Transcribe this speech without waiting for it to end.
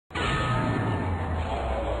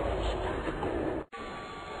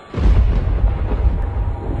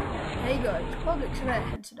Alex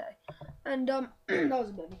American today, and that was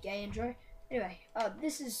a bit of a gay intro. Anyway,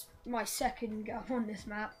 this is my second go on this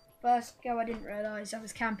map. First go I didn't realise I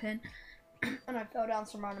was camping, and I fell down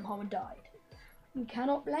some random hole and died. You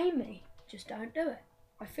cannot blame me, just don't do it.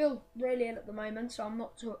 I feel really ill at the moment, so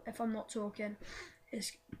if I'm not talking,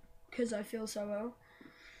 it's because I feel so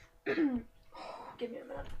ill. Give me a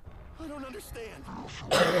minute. I don't understand.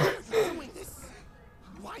 Why are you doing this?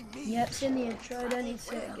 Why me? Yep, it's in the intro. Don't need to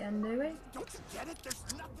see it again, do we? Don't you get it? There's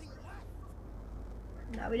nothing left.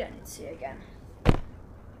 No, we don't need to see it again.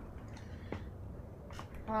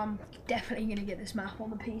 I'm definitely gonna get this map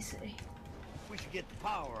on the PC. We should get the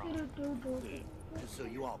power on. Just so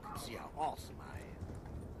you all can see how awesome I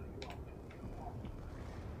am.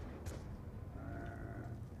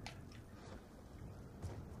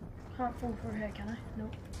 Can't fall through here, can I?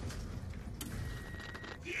 Nope.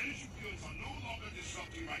 The energy fields are no longer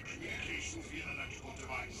disrupting my communications via electrical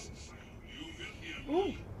devices. You will hear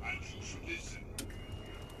me, and you should listen.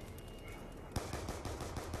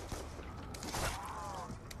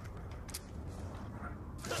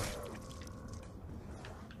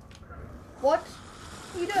 What?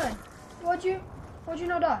 What are you doing? Why'd you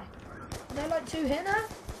not die? Are they like 2 hit now?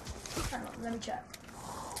 Hang on, let me check.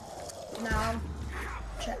 Now.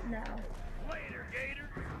 Check now. Later, Gator.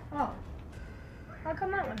 Oh. How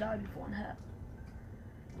come that one died before one hit?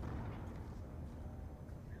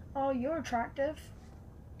 Oh, you're attractive.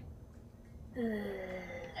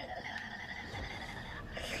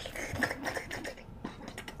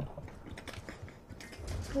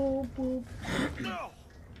 Boop, boop. No.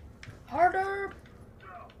 Harder!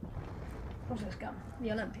 What's this gun?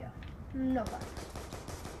 The Olympia. No thanks.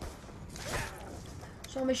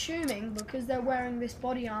 So I'm assuming because they're wearing this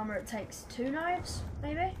body armor it takes 2 knives,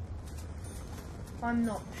 maybe? I'm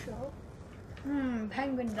not sure.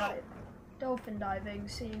 Penguin dive. Dolphin diving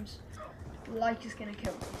seems like it's gonna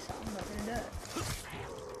kill me, so I'm not gonna do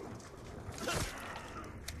it.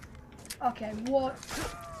 Okay, what?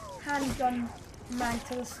 Handgun mag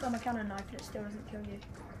to the stomach and a knife and it still doesn't kill you.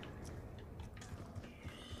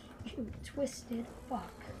 You twisted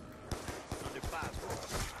fuck.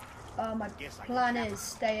 My plan is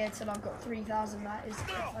stay here till I've got 3,000, that is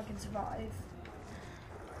if I can survive.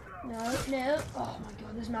 No. Oh my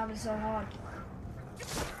god, this map is so hard.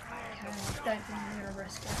 Okay, I don't think I'm gonna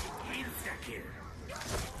risk it.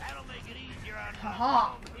 That'll make it easier on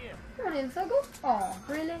Haha! Come on in, Thuggle. Oh,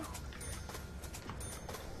 really?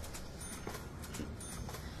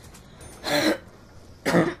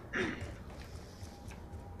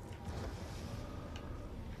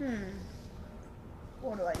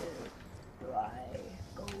 What do I do? Do I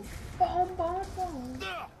go boom?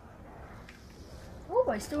 Oh,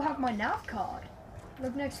 I still have my nav card.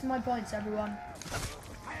 Look next to my points, everyone.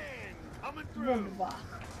 Coming through. Wunderbar.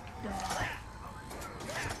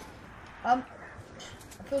 I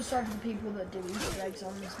feel sorry for the people that do Easter eggs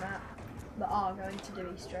on this map. That are going to do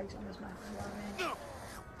Easter eggs on this map as well, I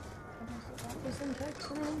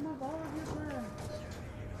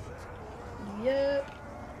mean. Yep.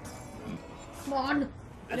 Come on.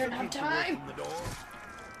 I don't have time.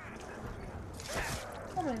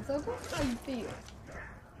 Come on, Thuggle. How you feel?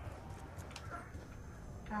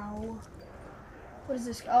 Ow. What is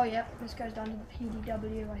this? Oh, yep. This goes down to the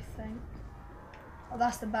PDW, I think. Oh,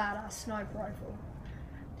 that's the badass sniper rifle.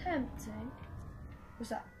 Tempting. What's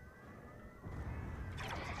that?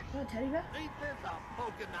 Is that a teddy bear?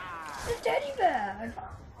 It's a teddy bear!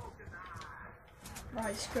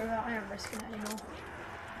 Right, screw it. I ain't risking it anymore.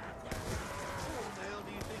 Who the hell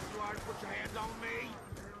do you think you are to put your hands on me?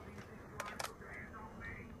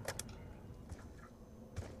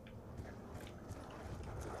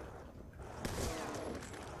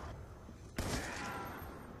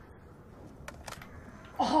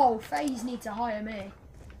 Oh, FaZe need to hire me.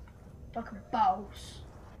 Like a boss.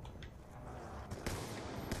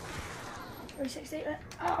 360.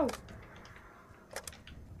 Oh!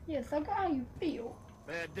 Yeah, Thug, how you feel?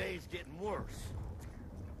 Bad day's getting worse.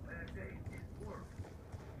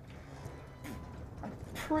 I'm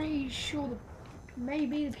pretty sure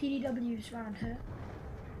maybe the PDW's around here.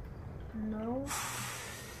 No.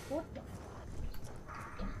 What the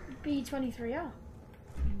B23, oh.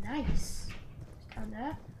 Nice. It's down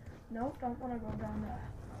there. No, don't want to go down there.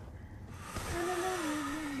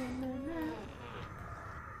 No.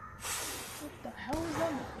 What the hell is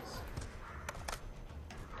that noise?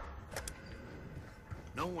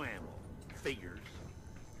 No ammo. Figures.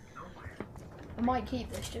 I might keep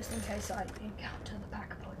this just in case I encounter the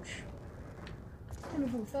Pack-a-Punch.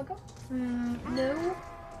 Wonderful Thugger. No.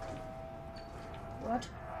 What?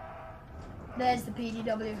 There's the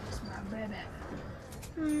PDW. It's my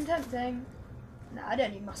baby. Tempting. Nah, I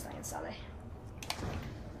don't need Mustang and Sally.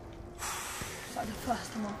 It's like the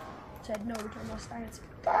first time I said no to a Mustang and Sally.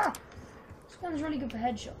 Ah! This gun's really good for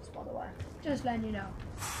headshots, by the way. Just letting you know.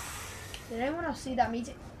 Did anyone else see that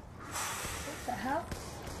meeting? What the hell?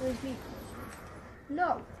 Where's me?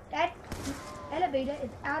 No, that elevator is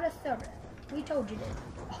out of service. We told you this.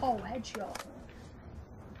 Oh, headshot.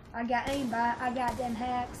 I got aimbot. I got them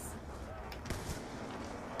hacks.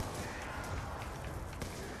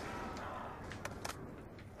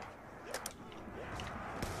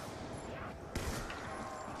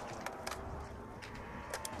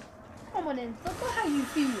 Come on in, look at how you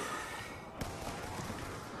feel.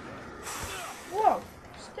 Whoa,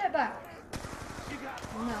 step back.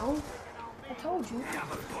 No, I told you.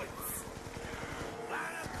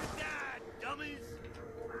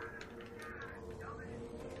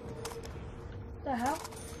 The hell?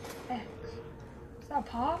 X. Is that a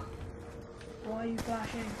paw? Why are you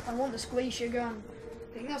flashing? I want the squisher gun.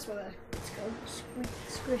 I think that's what it's called.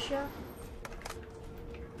 Squisher.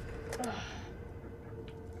 Ugh.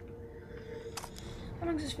 How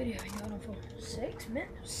long is this video going on for? 6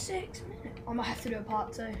 minutes? 6 minutes? I might have to do a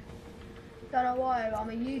part 2. Don't know why, I'm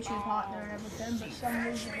a YouTube partner and everything, but for some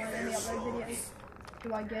reason when I only upload videos,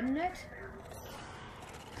 do I get in it?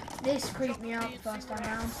 This creeped me out the first time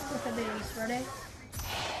round. Look at these, ready?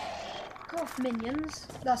 Golf minions,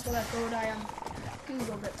 that's what they're called, I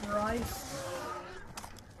googled it right.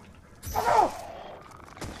 Oh!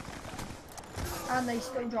 And they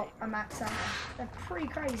still drop a max ammo. They're pretty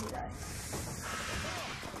crazy though.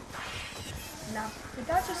 Nav. Did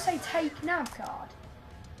that just say take nav card?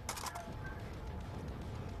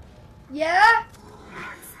 Yeah?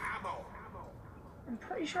 I'm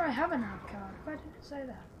pretty sure I have a nav card. Why did it say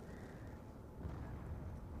that?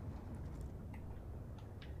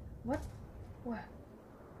 What? Where?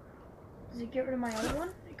 Does it get rid of my old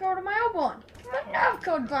one? It got rid of my old one! Get my nav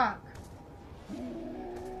card back!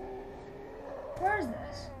 Where is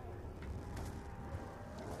this?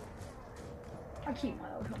 I'll keep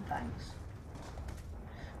my old one, thanks.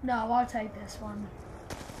 No, I'll take this one.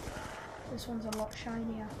 This one's a lot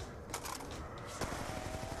shinier.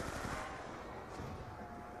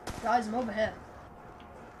 Guys, I'm over here.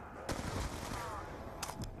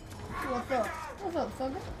 What's up? What's up,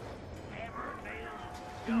 sucker?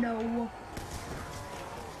 No.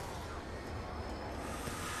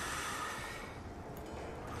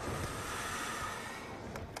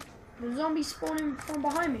 The zombie spawning from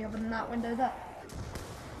behind me other than that window there.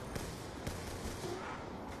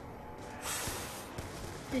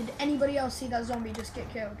 Did anybody else see that zombie just get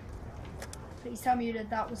killed? Please tell me you did.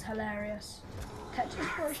 That was hilarious. Catch his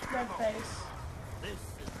first red face. This is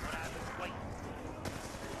what I've been waiting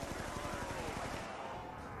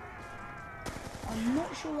for. I'm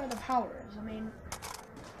not sure where the power is. I mean,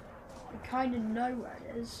 I kind of know where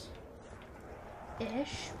it is.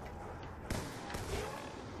 Ish.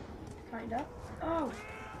 Kinda. Oh.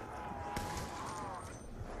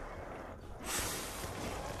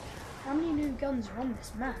 How many new guns are on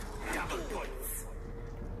this map?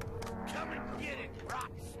 Come and get it,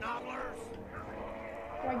 rock snobblers!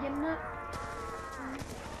 Do I get in it?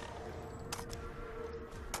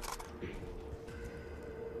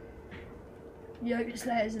 Yoga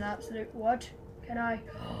Slayer is an absolute what? Can I?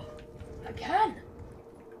 I can!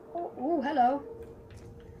 Oh, hello.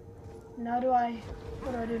 Now what do I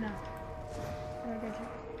do now? Where do I go to?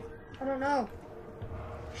 I don't know.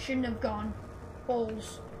 Shouldn't have gone.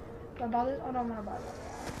 Balls. Do I buy this? I don't want to buy that.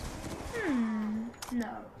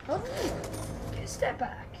 No. Oh, okay, step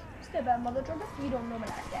back. Step back, mother trucker. You don't know me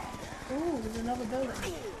like that. Ooh, there's another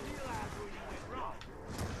building.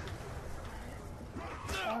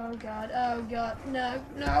 Oh god, oh god. No,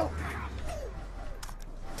 no.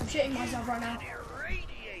 I'm shitting myself right now.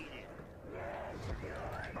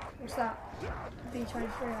 What's that?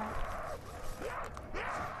 B-23 out.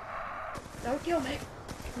 Don't kill me.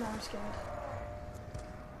 No, I'm scared.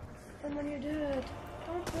 And when you do it,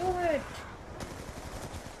 don't do it.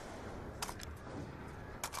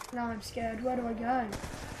 Now I'm scared. Where do I go?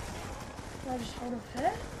 Do I just hold off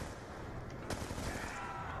here?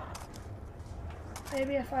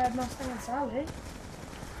 Maybe if I had Mustang and Sally.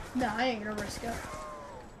 No, I ain't gonna risk it. I'm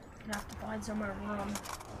gonna have to find somewhere to run.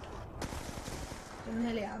 I'm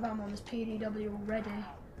nearly out of ammo on this PDW already.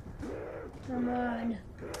 Come on.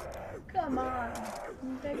 Come on.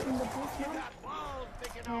 I'm taking the boost now.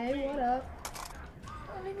 Hey, what up?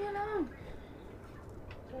 Oh, leave me alone.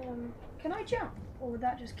 Can I jump? Or would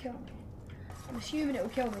that just kill me? I'm assuming it will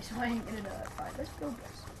kill me, so I ain't gonna do it. Right, let's build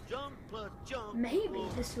this. Jump, jump. Maybe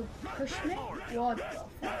this will push me. What the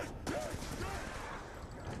fuck?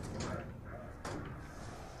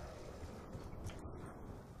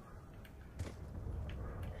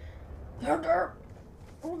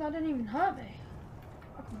 Oh, that didn't even hurt me.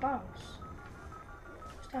 Fucking bounce.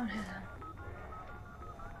 What's down here then?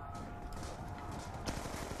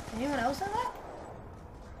 Anyone else in that?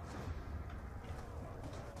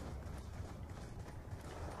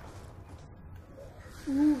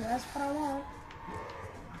 Ooh, that's what I want.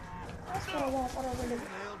 That's what I want, what I really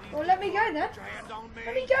want. Well, let me go then.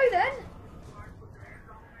 Let me go then.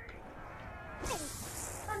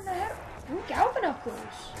 And the hell? Ooh, Galvanocles.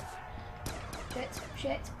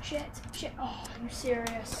 Shit. Oh, are you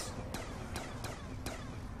serious?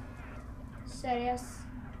 Serious?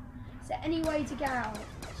 Is there any way to get out?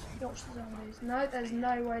 Watch the zombies. No, there's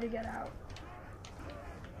no way to get out.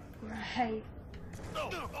 Right.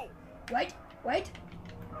 Wait.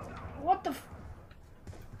 What the f—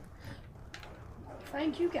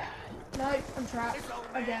 Thank you, God. No, I'm trapped.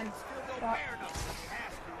 Again. But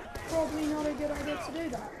probably not a good idea to do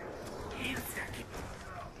that.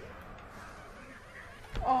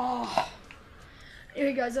 Oh.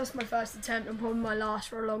 Anyway guys, that's my first attempt and probably my last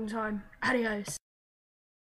for a long time. Adios.